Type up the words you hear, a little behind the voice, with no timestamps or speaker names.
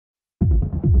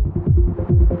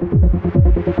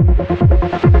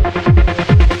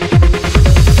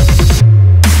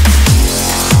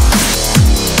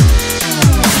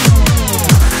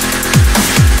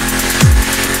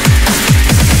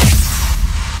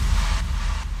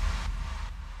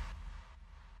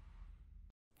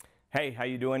Hey, how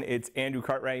you doing? It's Andrew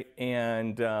Cartwright,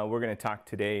 and we're going to talk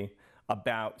today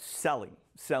about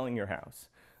selling your house.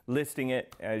 Listing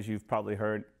it, as you've probably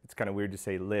heard, it's kind of weird to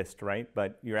say list, right?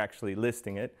 But you're actually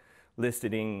listing it.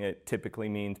 Listing it typically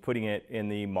means putting it in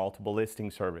the multiple listing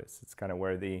service. It's kind of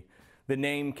where the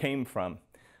name came from.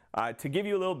 To give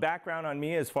you a little background on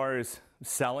me as far as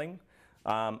selling,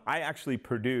 I actually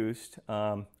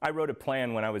I wrote a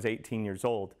plan when I was 18 years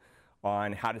old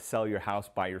on how to sell your house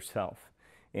by yourself.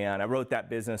 And I wrote that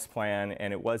business plan,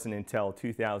 and it wasn't until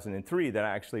 2003 that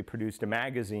I actually produced a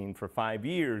magazine for 5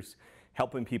 years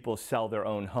helping people sell their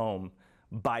own home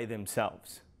by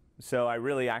themselves. So I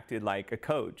really acted like a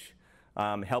coach,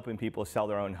 helping people sell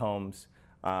their own homes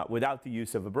without the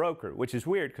use of a broker, which is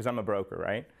weird because I'm a broker,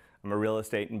 right? I'm a real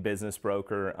estate and business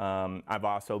broker. I've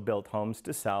also built homes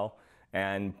to sell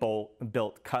and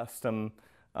built custom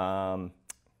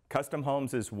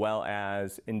homes as well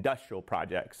as industrial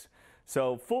projects.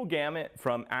 So full gamut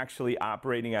from actually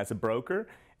operating as a broker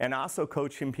and also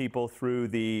coaching people through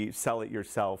the sell it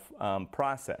yourself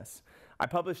process. I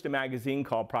published a magazine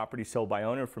called Property Sold by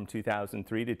Owner from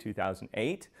 2003 to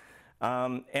 2008.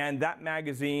 And that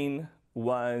magazine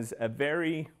was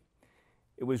it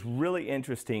was really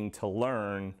interesting to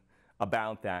learn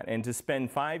about that and to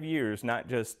spend 5 years, not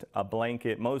just a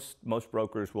blanket. Most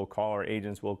brokers will call, or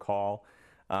agents will call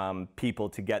people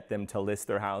to get them to list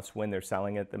their house when they're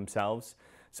selling it themselves.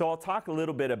 So I'll talk a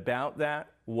little bit about that,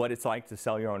 what it's like to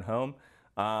sell your own home.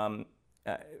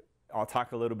 I'll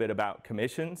talk a little bit about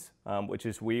commissions, which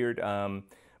is weird.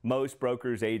 Most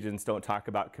brokers, agents don't talk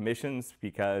about commissions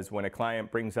because when a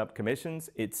client brings up commissions,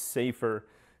 it's safer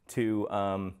to,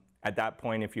 at that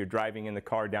point, if you're driving in the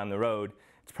car down the road,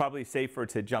 it's probably safer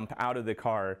to jump out of the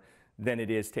car than it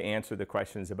is to answer the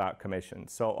questions about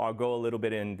commissions. So I'll go a little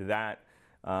bit into that.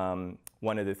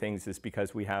 One of the things is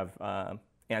because we have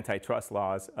antitrust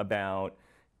laws about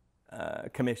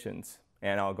commissions,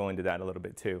 and I'll go into that a little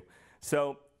bit too.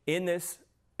 So in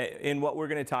what we're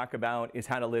going to talk about is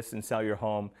how to list and sell your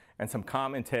home and some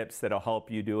common tips that'll help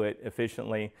you do it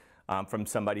efficiently from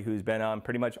somebody who's been on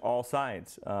pretty much all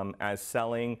sides, as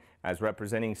selling, as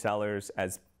representing sellers,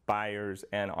 as buyers,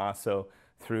 and also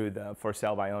through the for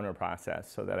sale by owner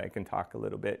process, so that I can talk a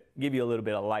little bit, give you a little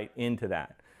bit of light into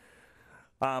that.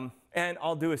 And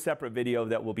I'll do a separate video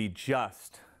that will be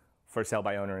just for sale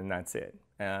by owner, and that's it,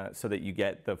 so that you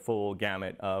get the full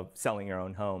gamut of selling your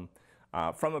own home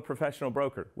from a professional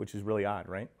broker, which is really odd,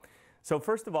 right? So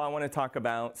first of all, I want to talk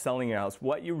about selling your house,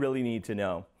 what you really need to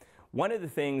know. One of the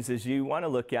things is you want to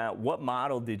look at what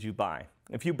model did you buy.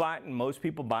 If you bought, and most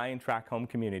people buy in tract home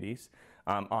communities,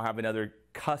 I'll have another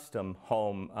custom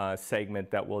home segment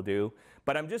that we'll do,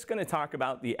 but I'm just going to talk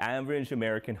about the average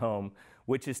American home,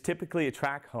 which is typically a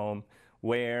tract home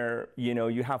where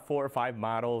you have 4 or 5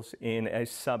 models in a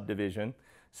subdivision.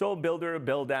 So a builder will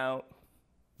build out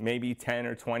maybe 10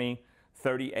 or 20,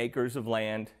 30 acres of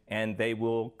land, and they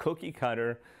will cookie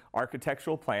cutter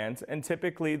architectural plans, and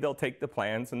typically they'll take the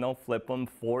plans and they'll flip them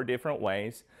 4 different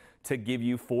ways to give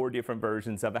you 4 different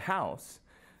versions of a house.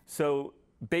 So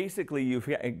basically you've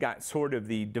got sort of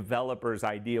the developer's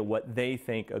idea what they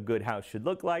think a good house should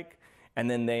look like, and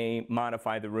then they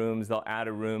modify the rooms, they'll add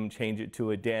a room, change it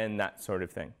to a den, that sort of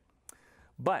thing.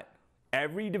 But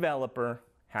every developer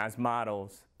has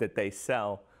models that they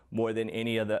sell more than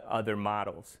any of the other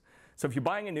models. So if you're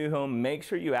buying a new home, make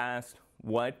sure you ask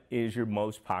what is your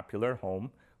most popular home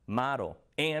model,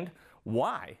 and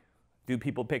why do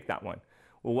people pick that one?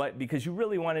 Well, because you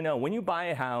really want to know. When you buy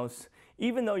a house,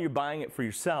 even though you're buying it for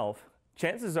yourself,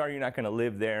 chances are you're not going to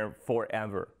live there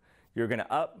forever. You're going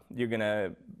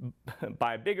to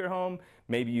buy a bigger home,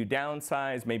 maybe you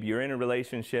downsize, maybe you're in a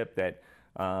relationship that,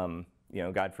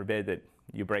 God forbid that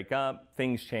you break up,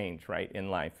 things change, right,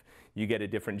 in life. You get a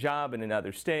different job in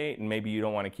another state, and maybe you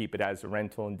don't want to keep it as a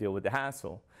rental and deal with the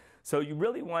hassle. So you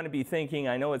really want to be thinking,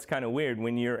 I know it's kind of weird,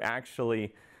 when you're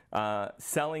actually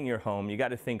selling your home, you got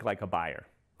to think like a buyer.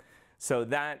 So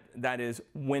that is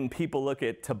when people look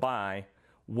at to buy,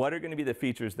 what are going to be the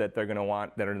features that they're going to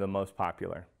want that are the most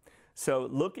popular? So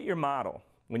look at your model.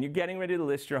 When you're getting ready to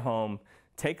list your home,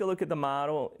 take a look at the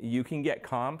model. You can get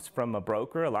comps from a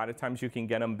broker. A lot of times you can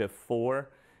get them before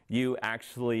you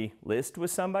actually list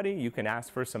with somebody. You can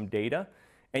ask for some data,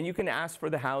 and you can ask for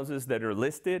the houses that are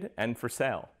listed and for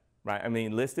sale, right? I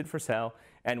mean, listed for sale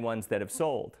and ones that have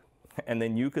sold. And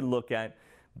then you can look at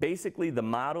basically the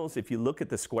models. If you look at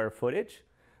the square footage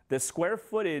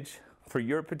for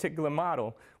your particular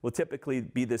model will typically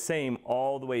be the same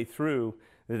all the way through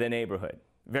the neighborhood.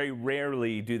 Very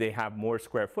rarely do they have more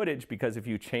square footage, because if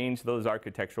you change those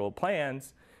architectural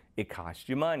plans, it costs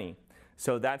you money.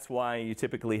 So that's why you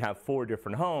typically have 4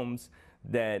 different homes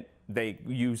that they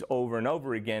use over and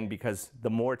over again, because the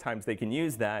more times they can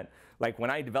use that, like when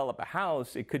I develop a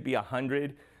house, it could be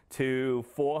 $100,000 to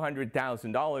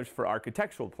 $400,000 for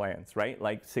architectural plans, right?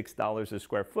 Like $6 a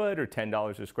square foot or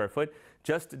 $10 a square foot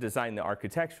just to design the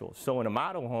architectural. So in a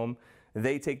model home,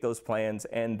 they take those plans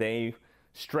and they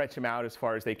stretch them out as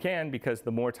far as they can, because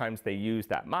the more times they use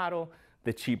that model,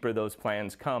 the cheaper those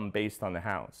plans come based on the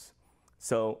house.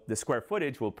 So the square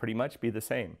footage will pretty much be the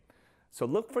same. So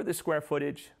look for the square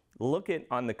footage, look at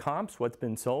on the comps what's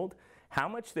been sold, how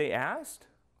much they asked,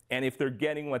 and if they're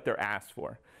getting what they're asked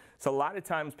for. So a lot of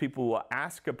times people will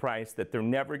ask a price that they're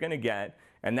never going to get,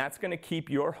 and that's going to keep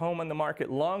your home on the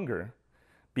market longer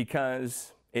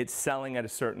because it's selling at a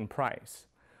certain price.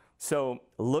 So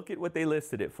look at what they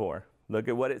listed it for. Look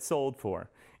at what it sold for.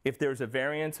 If there's a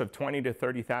variance of $20,000 to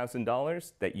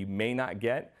 $30,000 that you may not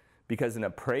get because an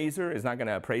appraiser is not going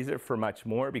to appraise it for much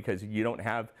more because you don't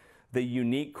have the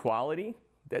unique quality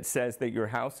that says that your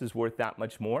house is worth that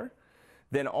much more,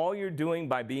 then all you're doing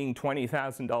by being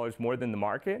 $20,000 more than the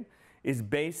market is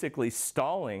basically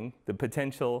stalling the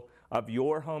potential of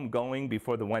your home going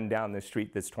before the one down the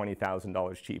street that's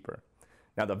 $20,000 cheaper.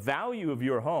 Now, the value of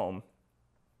your home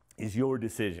is your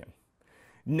decision.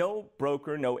 No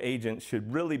broker, no agent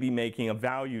should really be making a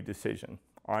value decision.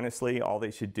 Honestly, all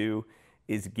they should do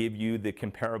is give you the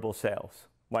comparable sales.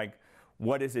 Like,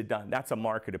 what has it done? That's a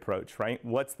market approach, right?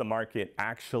 What's the market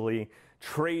actually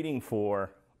trading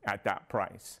for at that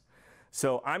price?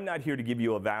 So I'm not here to give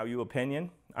you a value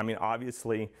opinion. I mean,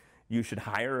 obviously, you should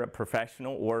hire a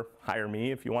professional or hire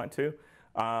me if you want to,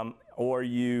 or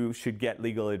you should get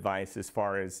legal advice as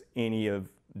far as any of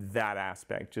that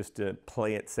aspect, just to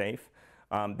play it safe.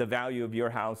 The value of your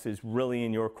house is really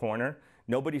in your corner.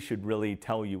 Nobody should really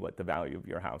tell you what the value of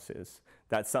your house is.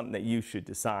 That's something that you should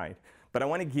decide. But I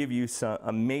want to give you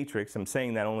a matrix. I'm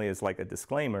saying that only as like a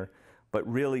disclaimer, but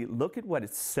really look at what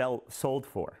it's sold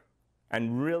for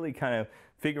and really kind of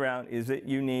figure out, is it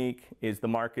unique? Is the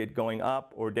market going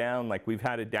up or down? Like we've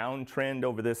had a downtrend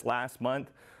over this last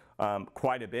month,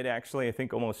 quite a bit actually, I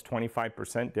think almost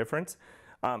 25% difference.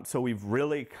 So we've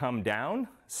really come down.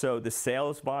 So the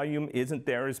sales volume isn't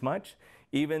there as much,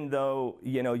 even though,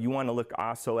 you know, you want to look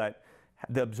also at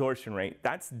the absorption rate.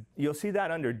 You'll see that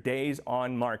under days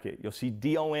on market. You'll see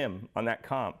DOM on that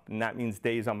comp, and that means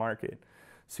days on market.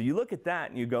 So you look at that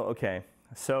and you go, okay,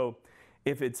 so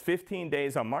if it's 15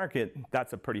 days on market,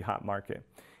 that's a pretty hot market.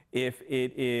 If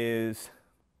it is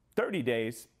 30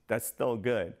 days, that's still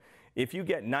good. If you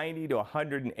get 90 to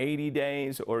 180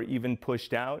 days or even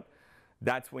pushed out,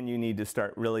 that's when you need to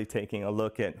start really taking a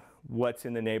look at what's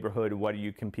in the neighborhood, what are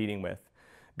you competing with.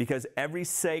 Because every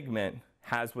segment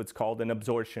has what's called an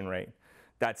absorption rate.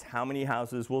 That's how many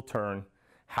houses will turn,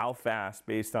 how fast,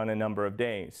 based on a number of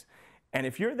days. And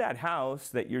if you're that house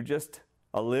that you're just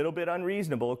a little bit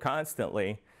unreasonable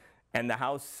constantly, and the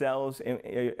house sells,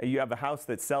 you have a house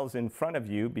that sells in front of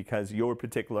you because your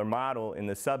particular model in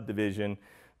the subdivision,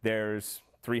 there's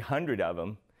 300 of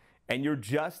them, and you're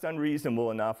just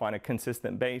unreasonable enough on a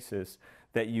consistent basis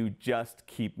that you just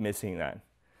keep missing that.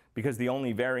 Because the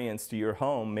only variance to your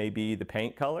home may be the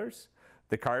paint colors,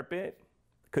 the carpet,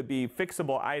 could be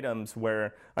fixable items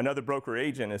where another broker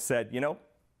agent has said, you know,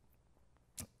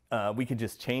 we could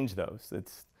just change those.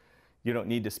 You don't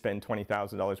need to spend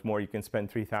 $20,000 more. You can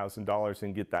spend $3,000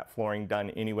 and get that flooring done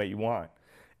any way you want.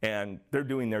 And they're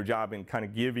doing their job in kind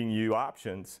of giving you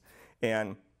options.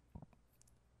 And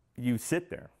you sit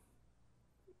there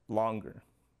longer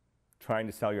trying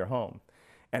to sell your home.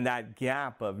 And that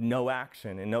gap of no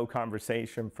action and no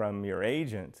conversation from your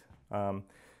agent,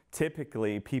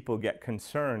 typically people get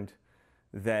concerned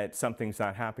that something's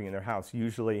not happening in their house.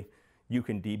 Usually you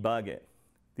can debug it.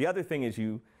 The other thing is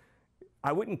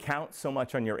I wouldn't count so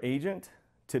much on your agent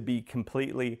to be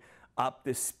completely up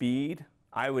to speed.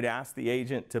 I would ask the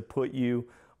agent to put you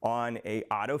on a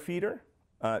auto feeder,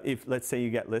 if let's say you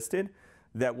get listed,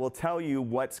 that will tell you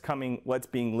what's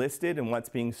being listed and what's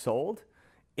being sold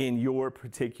in your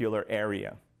particular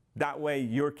area. That way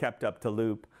you're kept up to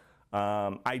loop.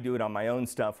 I do it on my own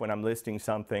stuff when I'm listing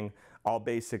something. I'll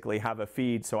basically have a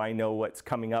feed so I know what's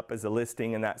coming up as a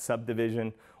listing in that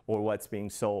subdivision or what's being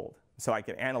sold. So I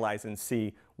can analyze and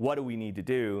see what do we need to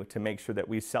do to make sure that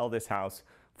we sell this house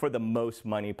for the most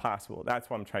money possible. That's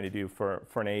what I'm trying to do for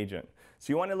an agent.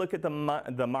 So you want to look at the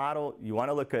model, you want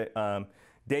to look at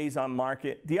days on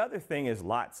market. The other thing is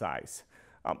lot size.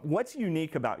 What's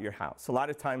unique about your house? A lot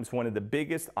of times one of the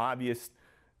biggest obvious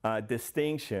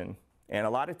distinction, and a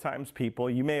lot of times people,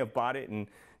 you may have bought it and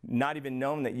not even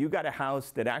known that you got a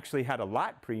house that actually had a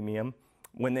lot premium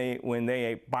when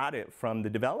they bought it from the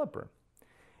developer.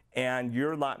 and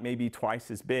your lot may be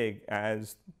twice as big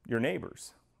as your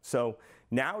neighbor's. So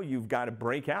now you've got to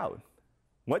break out.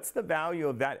 What's the value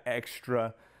of that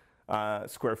extra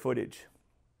square footage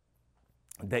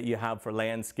that you have for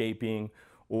landscaping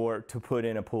or to put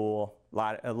in a pool?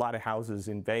 A lot of houses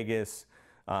in Vegas,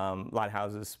 a lot of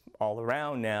houses all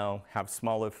around now have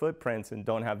smaller footprints and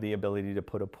don't have the ability to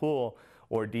put a pool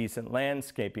or decent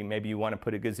landscaping. Maybe you want to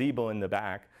put a gazebo in the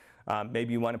back.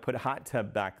 Maybe you want to put a hot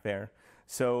tub back there.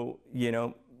 So, you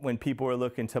know, when people are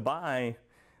looking to buy,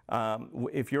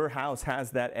 if your house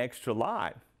has that extra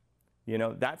lot, you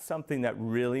know, that's something that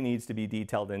really needs to be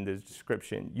detailed in the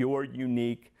description. Your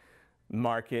unique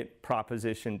market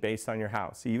proposition based on your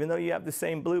house. Even though you have the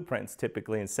same blueprints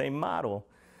typically and same model,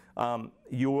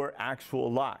 your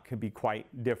actual lot could be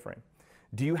quite different.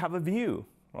 Do you have a view?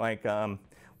 Like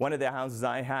one of the houses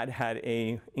I had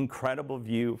an incredible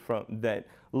view that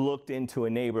looked into a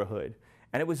neighborhood.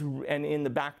 And in the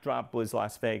backdrop was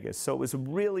Las Vegas. So it was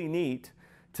really neat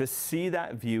to see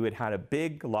that view. It had a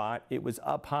big lot. It was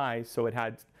up high, so it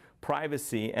had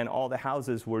privacy, and all the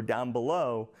houses were down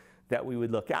below that we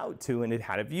would look out to, and it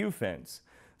had a view fence.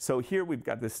 So here we've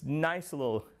got this nice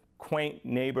little quaint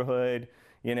neighborhood,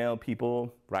 you know,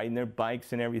 people riding their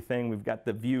bikes and everything. We've got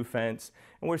the view fence,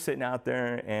 and we're sitting out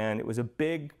there, and it was a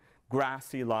big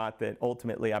grassy lot that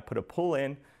ultimately I put a pool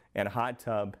in and a hot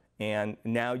tub, and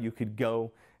now you could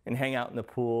go and hang out in the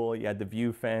pool. You had the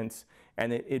view fence,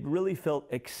 and it really felt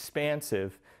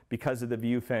expansive because of the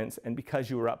view fence and because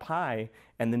you were up high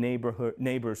and the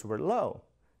neighbors were low.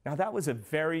 Now that was a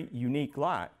very unique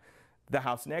lot. The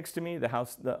house next to me, the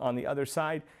house on the other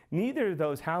side, neither of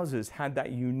those houses had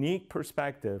that unique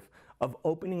perspective of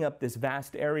opening up this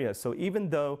vast area. So even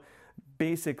though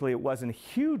basically it wasn't a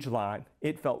huge lot,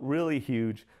 it felt really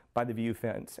huge by the view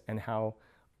fence and how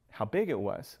big it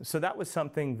was. So that was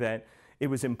something that it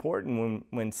was important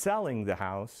when selling the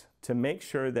house to make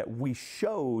sure that we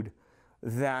showed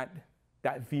that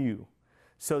view,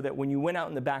 so that when you went out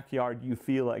in the backyard, you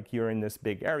feel like you're in this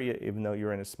big area, even though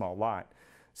you're in a small lot.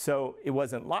 So it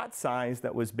wasn't lot size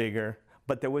that was bigger,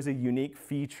 but there was a unique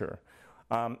feature.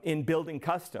 In building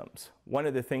customs, one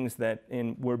of the things that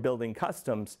we're building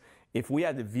customs, if we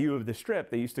had the view of the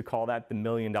Strip, they used to call that the $1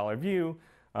 million view.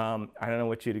 I don't know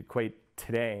what you'd equate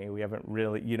today.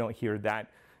 You don't hear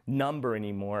that number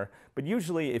anymore. But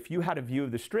usually if you had a view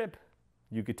of the Strip,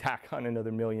 you could tack on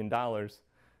another $1 million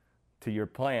to your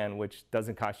plan, which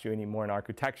doesn't cost you any more in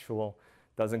architectural,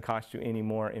 doesn't cost you any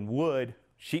more in wood,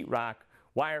 sheetrock,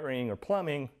 wiring, or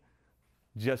plumbing.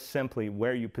 Just simply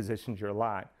where you positioned your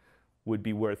lot would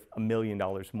be worth $1 million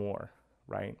more,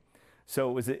 right?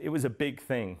 So it was a big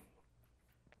thing.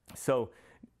 So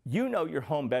you know your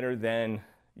home better than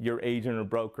your agent or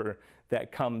broker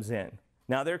that comes in.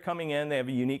 Now they're coming in, they have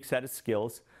a unique set of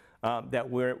skills that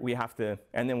we have to,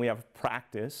 and then we have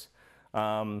practice,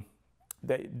 that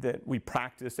we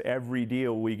practice every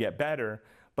deal, we get better,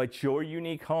 but your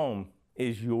unique home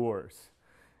is yours.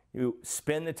 You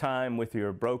spend the time with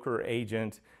your broker or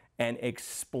agent and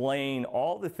explain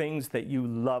all the things that you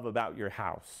love about your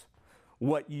house,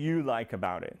 what you like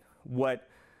about it, what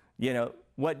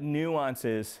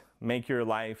nuances make your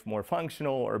life more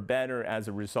functional or better as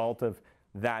a result of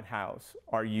that house.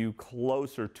 Are you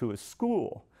closer to a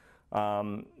school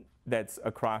that's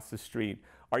across the street?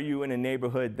 Are you in a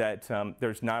neighborhood that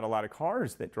there's not a lot of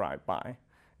cars that drive by?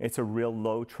 It's a real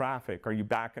low traffic. Are you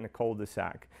back in a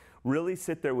cul-de-sac? Really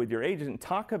sit there with your agent and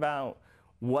talk about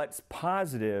what's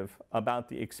positive about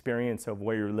the experience of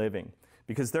where you're living,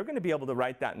 because they're going to be able to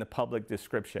write that in the public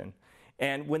description.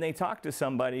 And when they talk to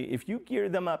somebody, if you gear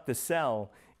them up to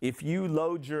sell, if you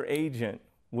load your agent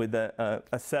with a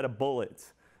set of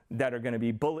bullets that are going to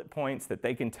be bullet points that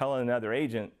they can tell another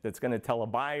agent that's going to tell a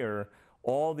buyer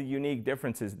all the unique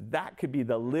differences, that could be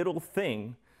the little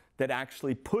thing that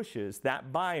actually pushes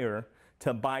that buyer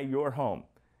to buy your home.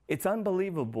 It's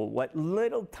unbelievable what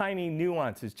little tiny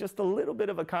nuances, just a little bit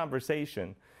of a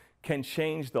conversation, can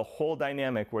change the whole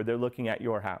dynamic where they're looking at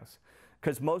your house.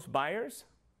 Because most buyers,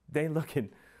 they look at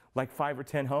like 5 or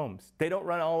 10 homes. They don't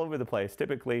run all over the place.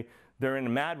 Typically, they're in a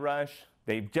mad rush.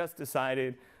 They've just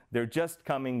decided. They're just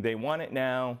coming. They want it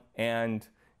now. And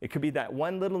it could be that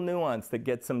one little nuance that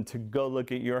gets them to go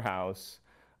look at your house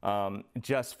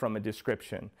just from a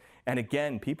description. And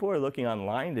again, people are looking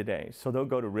online today. So they'll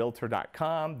go to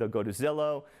Realtor.com. They'll go to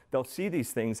Zillow. They'll see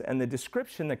these things. And the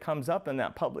description that comes up in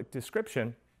that public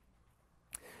description,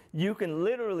 you can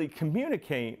literally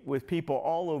communicate with people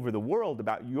all over the world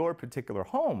about your particular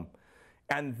home.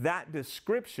 And that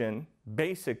description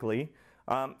basically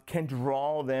can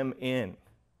draw them in,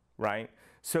 right?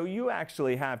 So you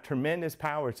actually have tremendous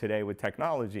power today with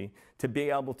technology to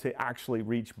be able to actually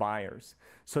reach buyers.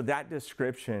 So that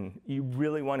description, you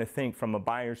really want to think from a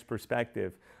buyer's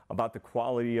perspective about the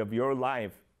quality of your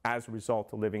life as a result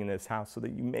of living in this house so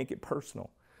that you make it personal,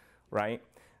 right?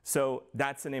 So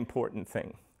that's an important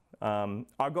thing.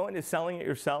 I'll go into selling it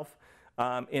yourself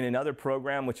in another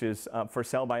program, which is for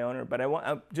sell by owner, but I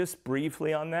want just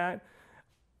briefly on that.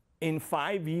 In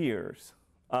 5 years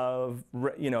of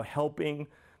helping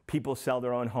people sell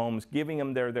their own homes, giving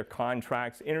them their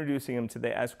contracts, introducing them to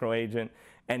the escrow agent,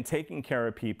 and taking care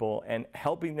of people and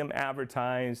helping them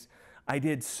advertise, I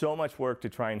did so much work to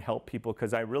try and help people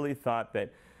because I really thought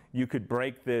that you could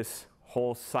break this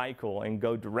whole cycle and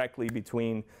go directly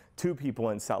between two people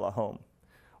and sell a home.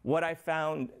 What I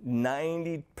found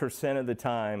 90% of the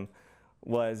time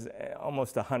was,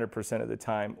 almost 100% of the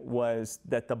time, was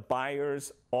that the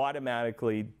buyers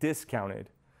automatically discounted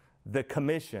the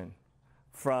commission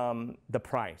from the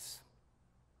price,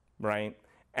 right?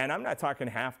 And I'm not talking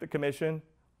half the commission,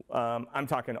 I'm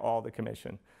talking all the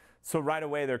commission. So right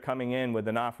away they're coming in with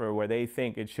an offer where they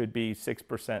think it should be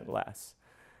 6% less.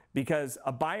 Because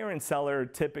a buyer and seller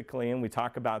typically, and we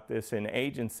talk about this in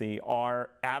agency,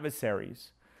 are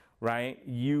adversaries, right?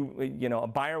 A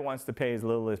buyer wants to pay as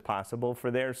little as possible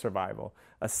for their survival.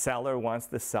 A seller wants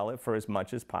to sell it for as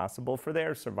much as possible for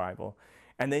their survival.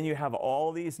 And then you have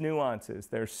all these nuances.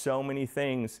 There's so many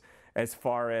things as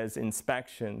far as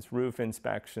inspections, roof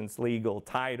inspections, legal,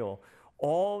 title,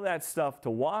 all that stuff to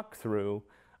walk through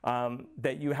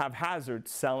that you have hazards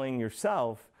selling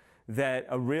yourself that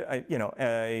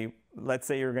let's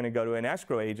say you're going to go to an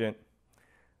escrow agent,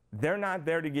 they're not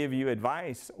there to give you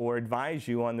advice or advise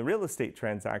you on the real estate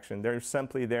transaction. They're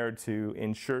simply there to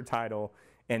ensure title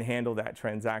and handle that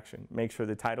transaction. Make sure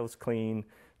the title's clean,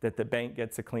 that the bank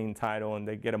gets a clean title and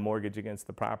they get a mortgage against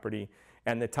the property.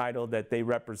 And the title that they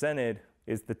represented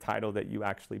is the title that you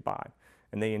actually bought.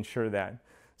 And they ensure that.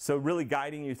 So really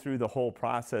guiding you through the whole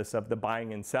process of the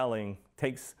buying and selling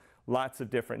takes lots of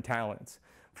different talents.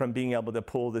 From being able to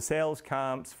pull the sales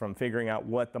comps, from figuring out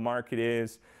what the market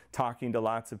is, talking to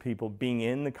lots of people, being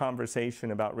in the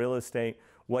conversation about real estate,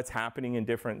 what's happening in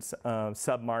different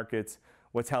sub-markets,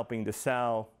 what's helping to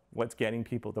sell, what's getting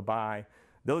people to buy.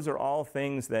 Those are all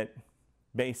things that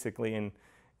basically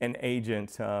an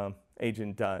agent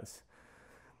does.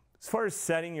 As far as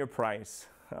setting your price,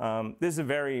 this is a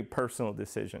very personal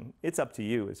decision. It's up to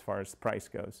you as far as the price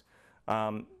goes.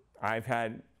 I've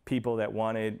had people that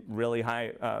wanted really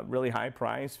high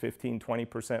price, 15,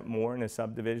 20% more in a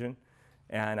subdivision.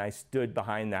 And I stood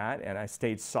behind that and I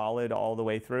stayed solid all the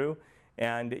way through.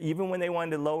 And even when they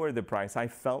wanted to lower the price, I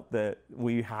felt that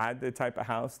we had the type of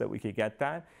house that we could get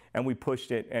that. And we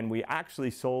pushed it and we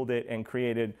actually sold it and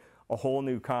created a whole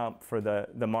new comp for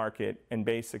the market and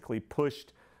basically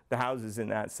pushed the houses in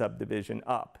that subdivision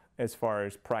up as far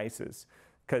as prices.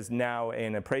 Because now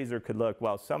an appraiser could look,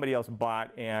 well, somebody else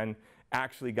bought and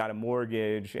actually got a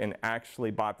mortgage and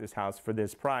actually bought this house for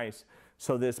this price.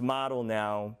 So this model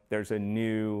now, there's a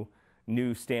new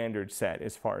standard set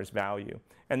as far as value.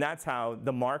 And that's how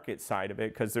the market side of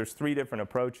it, because there's three different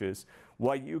approaches.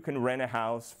 What you can rent a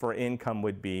house for income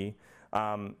would be,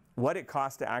 what it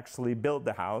costs to actually build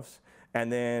the house,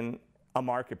 and then a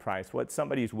market price, what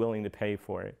somebody's willing to pay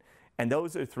for it. And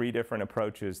those are three different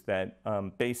approaches that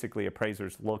basically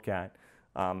appraisers look at.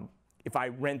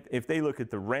 If they look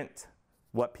at the rent,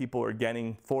 what people are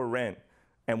getting for rent,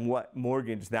 and what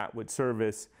mortgage that would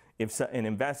service if an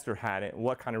investor had it,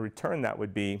 what kind of return that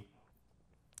would be,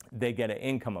 they get an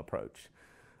income approach.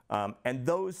 And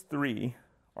those three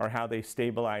are how they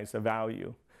stabilize a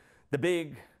value. The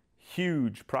big,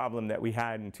 huge problem that we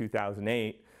had in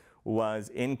 2008 was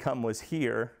income was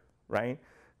here, right?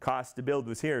 Cost to build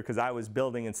was here because I was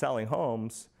building and selling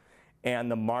homes, and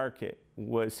the market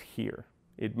was here.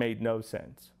 It made no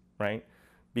sense, right?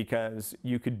 Because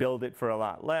you could build it for a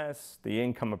lot less. The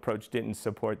income approach didn't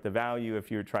support the value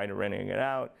if you were trying to renting it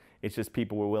out. It's just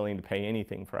people were willing to pay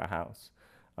anything for a house.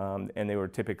 And they were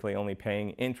typically only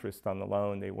paying interest on the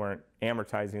loan. They weren't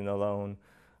amortizing the loan,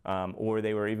 or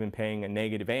they were even paying a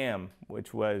negative AM,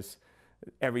 which was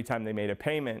every time they made a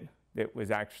payment, it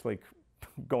was actually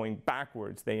going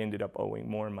backwards. They ended up owing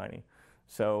more money.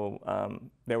 So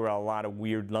there were a lot of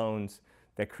weird loans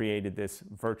that created this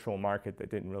virtual market that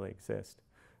didn't really exist.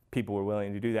 People were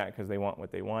willing to do that because they want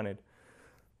what they wanted.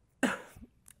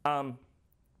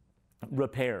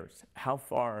 Repairs. How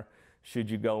far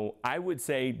should you go? I would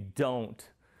say don't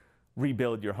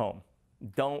rebuild your home.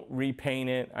 Don't repaint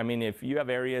it. I mean, if you have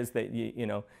areas that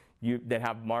that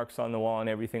have marks on the wall and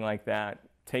everything like that,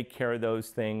 take care of those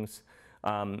things.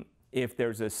 if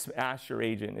there's ask your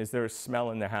agent, is there a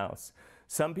smell in the house?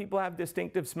 Some people have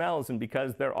distinctive smells, and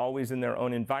because they're always in their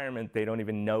own environment, they don't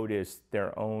even notice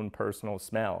their own personal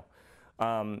smell.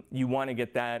 You want to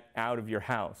get that out of your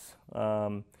house,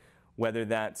 whether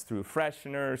that's through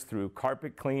fresheners, through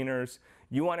carpet cleaners.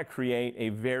 You want to create a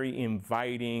very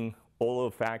inviting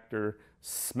olfactory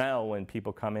smell when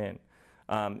people come in.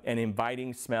 An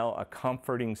inviting smell, a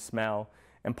comforting smell.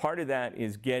 And part of that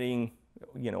is getting,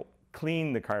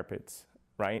 clean the carpets,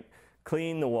 right?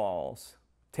 Clean the walls.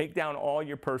 Take down all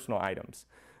your personal items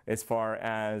as far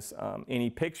as any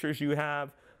pictures you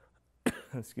have,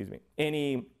 excuse me,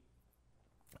 any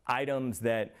items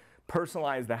that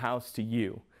personalize the house to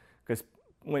you. Because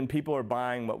when people are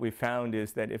buying, what we found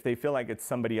is that if they feel like it's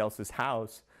somebody else's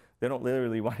house, they don't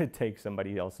literally want to take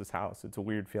somebody else's house. It's a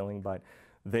weird feeling, but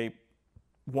they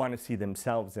want to see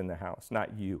themselves in the house,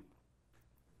 not you.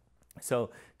 So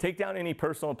take down any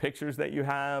personal pictures that you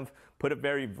have, put up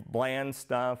very bland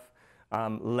stuff.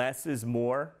 Less is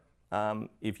more.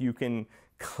 If you can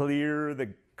clear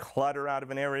the clutter out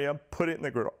of an area, put it in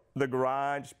the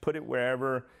garage, put it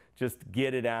wherever, just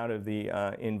get it out of the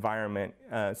environment.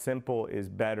 Simple is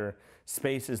better.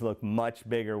 Spaces look much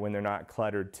bigger when they're not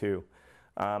cluttered too.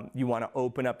 You want to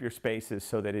open up your spaces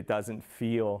so that it doesn't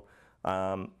feel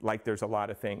like there's a lot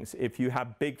of things. If you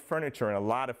have big furniture and a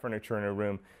lot of furniture in a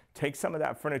room, take some of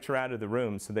that furniture out of the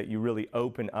room so that you really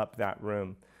open up that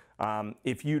room.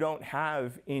 If you don't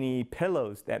have any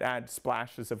pillows that add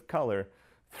splashes of color,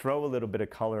 throw a little bit of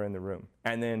color in the room.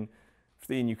 And then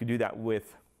you could do that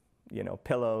with,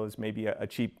 pillows, maybe a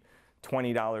cheap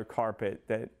 $20 carpet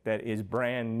that is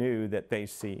brand new that they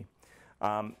see.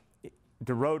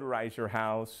 Deodorize your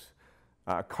house,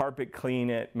 carpet clean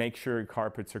it, make sure your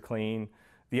carpets are clean.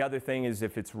 The other thing is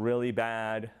if it's really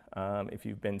bad, if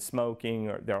you've been smoking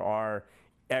or there are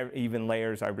even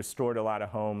layers, I restored a lot of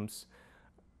homes,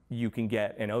 you can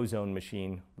get an ozone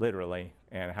machine, literally,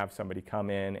 and have somebody come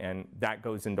in, and that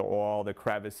goes into all the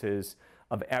crevices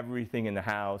of everything in the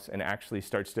house and actually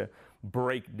starts to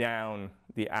break down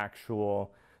the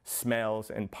actual smells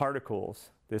and particles.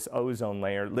 This ozone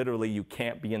layer, literally you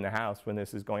can't be in the house when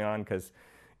this is going on because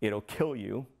it'll kill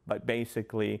you, but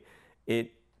basically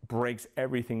it breaks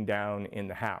everything down in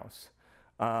the house.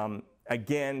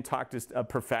 Again, talk to a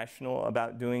professional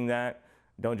about doing that.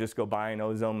 Don't just go buy an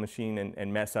ozone machine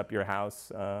and mess up your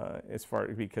house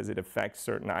because it affects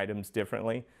certain items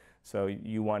differently. So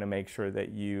you want to make sure that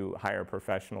you hire a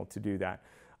professional to do that.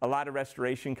 A lot of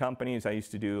restoration companies, I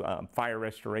used to do fire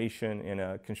restoration in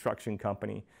a construction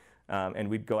company, and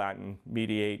we'd go out and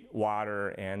mediate water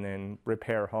and then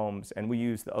repair homes. And we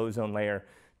use the ozone layer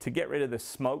to get rid of the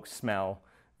smoke smell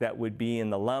that would be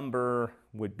in the lumber,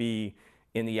 would be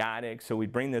in the attic. So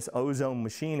we'd bring this ozone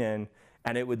machine in,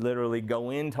 and it would literally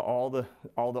go into all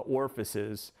the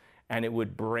orifices, and it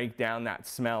would break down that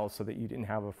smell so that you didn't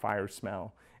have a fire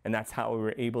smell. And that's how we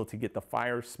were able to get the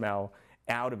fire smell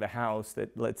out of a house that,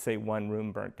 let's say, one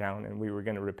room burnt down and we were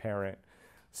going to repair it.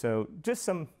 So just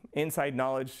some inside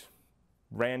knowledge,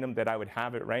 random, that I would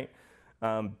have it, right?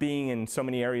 Being in so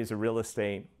many areas of real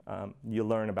estate, you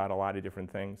learn about a lot of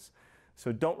different things.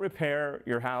 So don't repair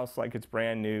your house like it's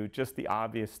brand new, just the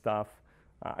obvious stuff.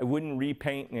 I wouldn't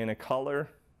repaint in a color.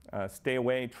 Stay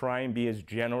away, try and be as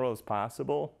general as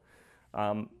possible.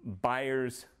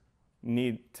 Buyers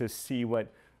need to see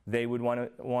what they would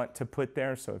want to put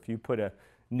there. So if you put a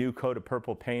new coat of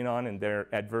purple paint on and they're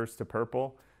adverse to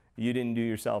purple, you didn't do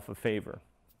yourself a favor.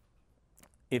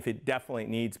 If it definitely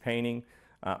needs painting,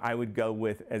 I would go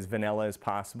with as vanilla as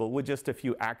possible with just a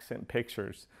few accent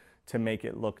pictures to make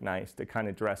it look nice, to kind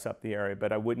of dress up the area,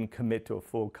 but I wouldn't commit to a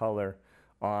full color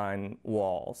on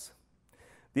walls.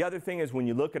 The other thing is when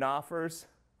you look at offers,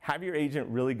 have your agent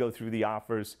really go through the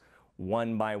offers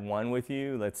one by one with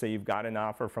you. Let's say you've got an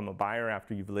offer from a buyer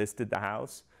after you've listed the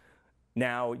house.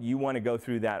 Now you want to go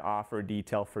through that offer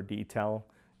detail for detail.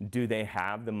 Do they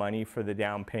have the money for the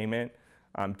down payment?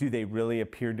 Do they really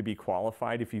appear to be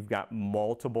qualified? If you've got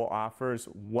multiple offers,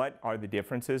 what are the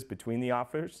differences between the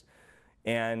offers?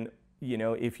 And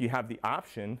if you have the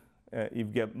option, you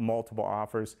get multiple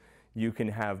offers, you can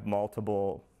have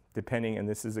multiple, depending, and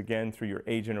this is again through your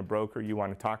agent or broker you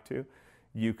want to talk to,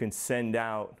 you can send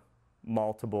out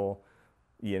multiple,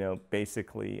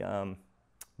 basically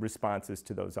responses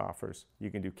to those offers.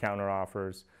 You can do counter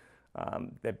offers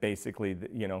that basically,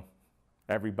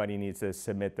 everybody needs to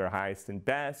submit their highest and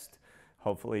best.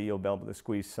 Hopefully you'll be able to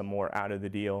squeeze some more out of the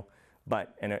deal.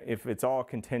 And if it's all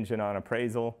contingent on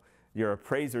appraisal, your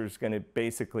appraiser is going to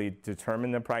basically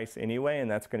determine the price anyway, and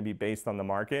that's going to be based on the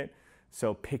market.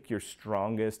 So pick your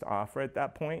strongest offer at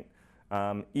that point.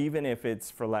 Even if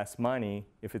it's for less money,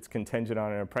 if it's contingent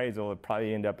on an appraisal, it'll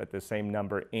probably end up at the same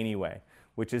number anyway,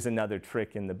 which is another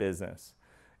trick in the business.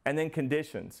 And then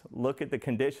conditions. Look at the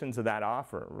conditions of that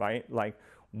offer, right? Like,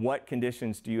 what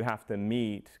conditions do you have to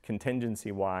meet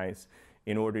contingency-wise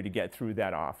in order to get through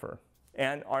that offer?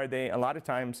 And are they, a lot of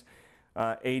times,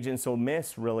 agents will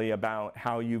miss really about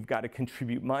how you've got to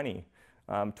contribute money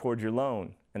towards your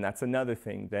loan. And that's another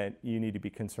thing that you need to be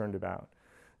concerned about.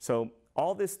 So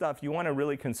all this stuff you want to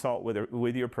really consult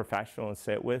with your professional and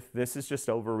sit with. This is just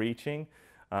overreaching.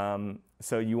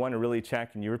 So you want to really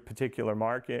check in your particular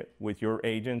market with your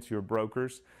agents, your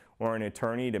brokers, or an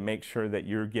attorney to make sure that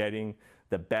you're getting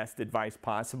the best advice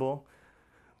possible.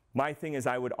 My thing is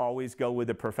I would always go with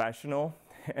a professional.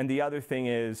 And the other thing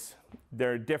is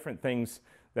there are different things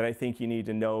that I think you need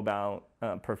to know about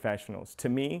professionals. To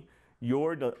me,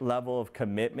 your level of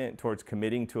commitment towards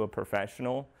committing to a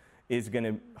professional is going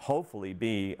to hopefully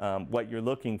be what you're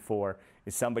looking for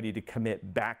is somebody to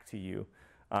commit back to you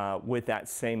with that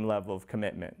same level of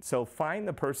commitment. So find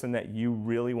the person that you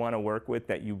really want to work with,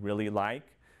 that you really like,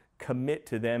 commit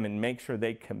to them and make sure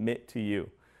they commit to you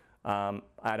at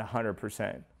 100%.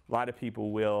 A lot of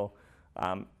people will,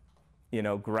 you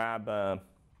know, grab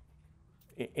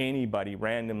anybody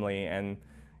randomly, and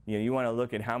you want to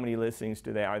look at how many listings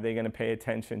are they going to pay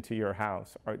attention to your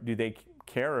house? Or do they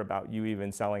care about you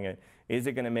even selling it? Is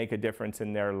it going to make a difference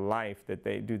in their life that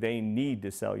do they need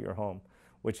to sell your home,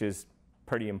 which is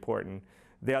pretty important.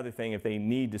 The other thing, if they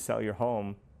need to sell your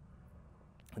home,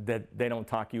 that they don't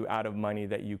talk you out of money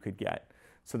that you could get.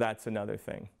 So that's another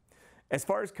thing. As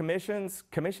far as commissions,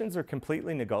 commissions are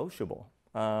completely negotiable.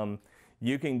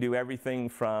 You can do everything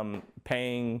from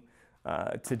paying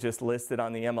to just list it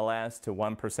on the MLS to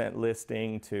 1%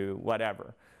 listing to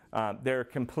whatever. They're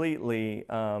completely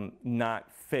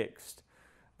not fixed.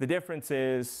 The difference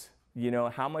is,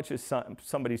 how much is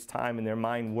somebody's time and their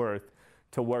mind worth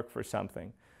to work for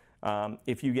something.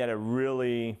 If you get a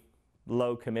really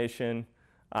low commission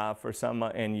for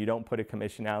someone and you don't put a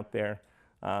commission out there,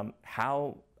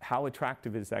 how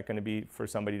attractive is that going to be for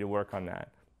somebody to work on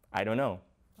that? I don't know.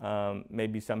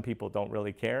 Maybe some people don't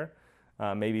really care.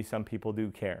 Maybe some people do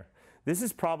care. This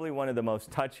is probably one of the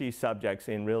most touchy subjects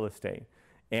in real estate.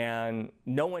 And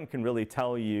no one can really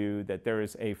tell you that there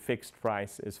is a fixed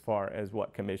price as far as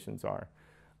what commissions are.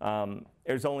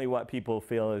 There's only what people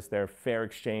feel is their fair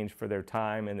exchange for their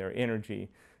time and their energy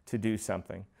to do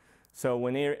something. So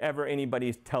whenever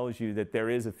anybody tells you that there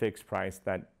is a fixed price,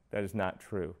 that is not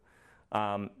true.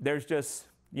 There's just,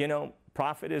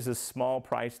 profit is a small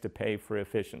price to pay for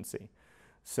efficiency.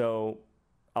 So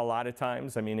a lot of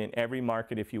times, in every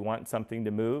market, if you want something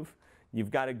to move,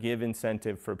 you've got to give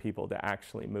incentive for people to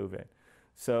actually move it.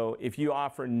 So if you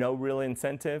offer no real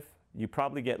incentive, you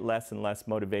probably get less and less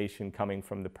motivation coming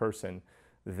from the person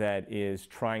that is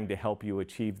trying to help you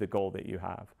achieve the goal that you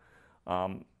have.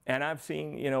 And I've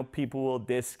seen, people will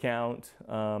discount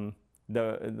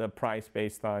the price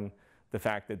based on the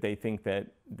fact that they think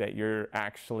that you're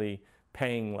actually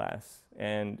paying less.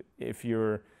 And if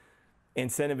your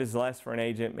incentive is less for an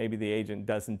agent, maybe the agent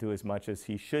doesn't do as much as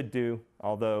he should do.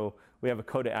 Although we have a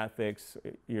code of ethics,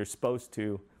 you're supposed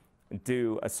to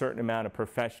do a certain amount of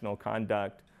professional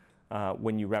conduct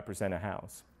when you represent a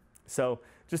house. So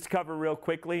just to cover real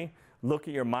quickly, look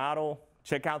at your model,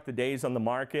 check out the days on the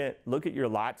market, look at your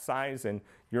lot size and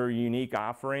your unique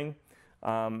offering.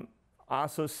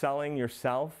 Also selling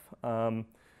yourself.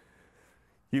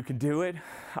 You can do it.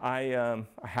 I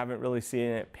haven't really seen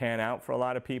it pan out for a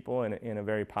lot of people in a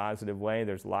very positive way.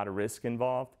 There's a lot of risk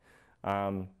involved.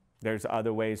 There's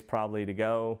other ways probably to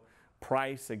go.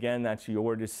 Price, again, that's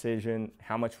your decision.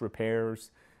 How much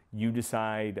repairs, you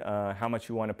decide how much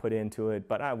you want to put into it,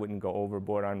 but I wouldn't go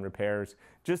overboard on repairs.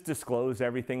 Just disclose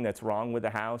everything that's wrong with the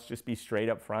house. Just be straight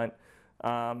up front.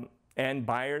 And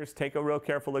buyers, take a real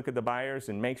careful look at the buyers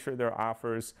and make sure their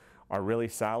offers are really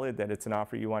solid, that it's an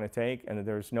offer you want to take, and that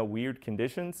there's no weird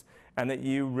conditions, and that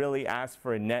you really ask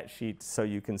for a net sheet so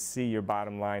you can see your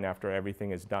bottom line after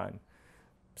everything is done.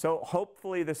 So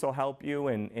hopefully this will help you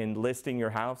in listing your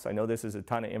house. I know this is a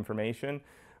ton of information,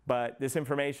 but this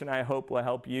information I hope will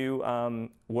help you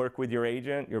work with your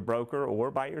agent, your broker, or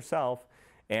by yourself,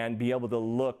 and be able to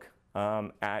look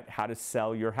at how to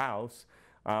sell your house.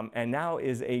 And now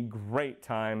is a great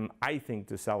time, I think,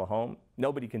 to sell a home.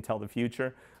 Nobody can tell the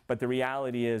future, but the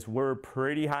reality is we're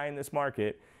pretty high in this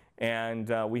market, and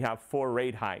we have 4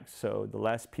 rate hikes. So the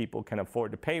less people can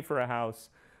afford to pay for a house,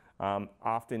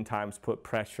 oftentimes put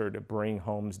pressure to bring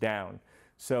homes down.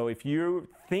 So if you're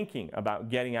thinking about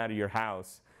getting out of your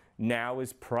house, now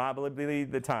is probably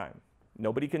the time.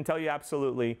 Nobody can tell you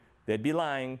absolutely. They'd be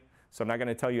lying. So I'm not going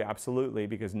to tell you absolutely,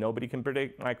 because nobody can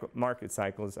predict market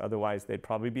cycles. Otherwise, they'd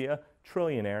probably be a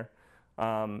trillionaire.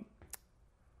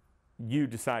 You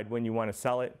decide when you want to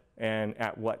sell it and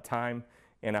at what time,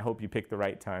 and I hope you pick the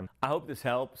right time. I hope this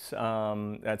helps.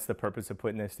 That's the purpose of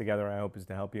putting this together, I hope, is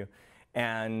to help you.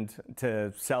 And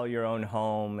to sell your own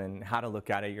home and how to look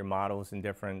at it, your models and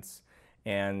difference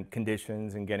and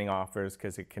conditions and getting offers,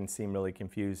 because it can seem really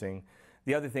confusing.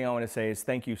 The other thing I want to say is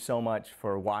thank you so much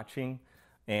for watching,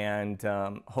 and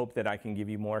hope that I can give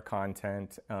you more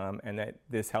content and that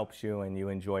this helps you and you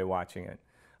enjoy watching it.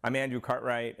 I'm Andrew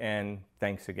Cartwright, and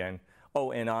thanks again.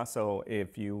 Oh, and also,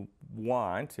 if you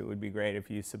want, it would be great if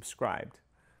you subscribed.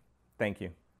 Thank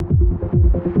you.